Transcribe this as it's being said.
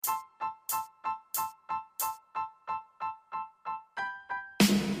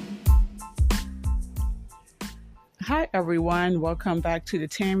Hi, everyone. Welcome back to the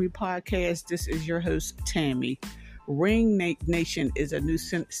Tammy Podcast. This is your host, Tammy. Nation is a new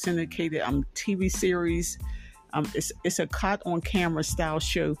syndicated TV series. It's a caught on camera style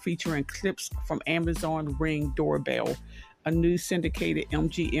show featuring clips from Amazon Ring Doorbell, a new syndicated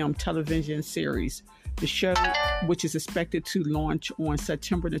MGM television series. The show, which is expected to launch on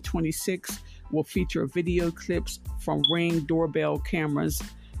September the 26th, will feature video clips from Ring Doorbell cameras,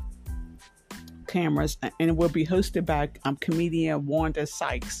 and it will be hosted by comedian Wanda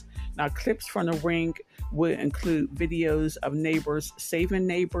Sykes. Now, clips from the Ring will include videos of neighbors saving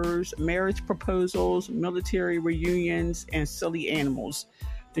neighbors, marriage proposals, military reunions, and silly animals.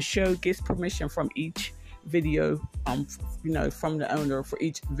 The show gets permission from each video, from the owner for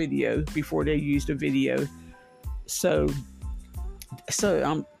each video before they use the video. So,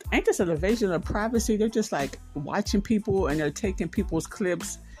 ain't this an invasion of privacy? They're just like watching people and they're taking people's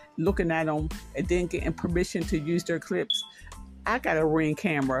clips, looking at them, and then getting permission to use their clips. I got a Ring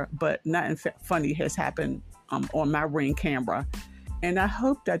camera, but nothing funny has happened on my Ring camera. And I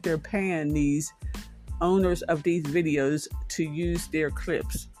hope that they're paying these owners of these videos to use their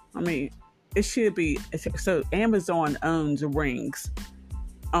clips. I mean, it should be. So Amazon owns Ring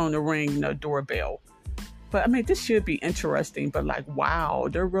doorbell. But I mean, this should be interesting. But wow,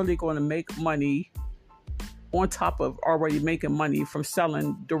 they're really going to make money on top of already making money from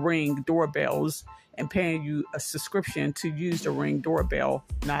selling the Ring doorbells and paying you a subscription to use the Ring doorbell.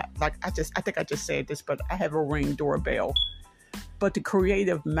 Not like I think I just said this, but I have a Ring doorbell. But the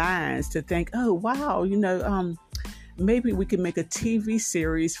creative minds to think, oh wow, maybe we can make a TV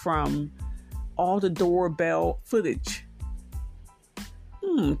series from all the doorbell footage.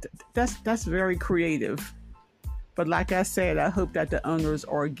 That's very creative. But like I said, I hope that the owners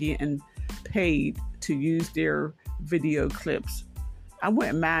are getting paid to use their video clips. I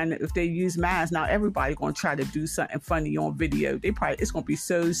wouldn't mind if they use mine. Now everybody's going to try to do something funny on video. It's going to be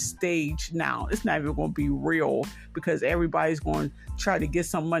so staged now. It's not even going to be real because everybody's going to try to get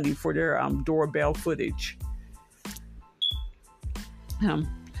some money for their doorbell footage.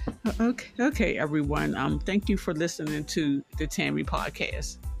 Okay, everyone. Thank you for listening to the Tammy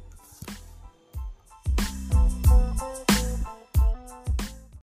Podcast.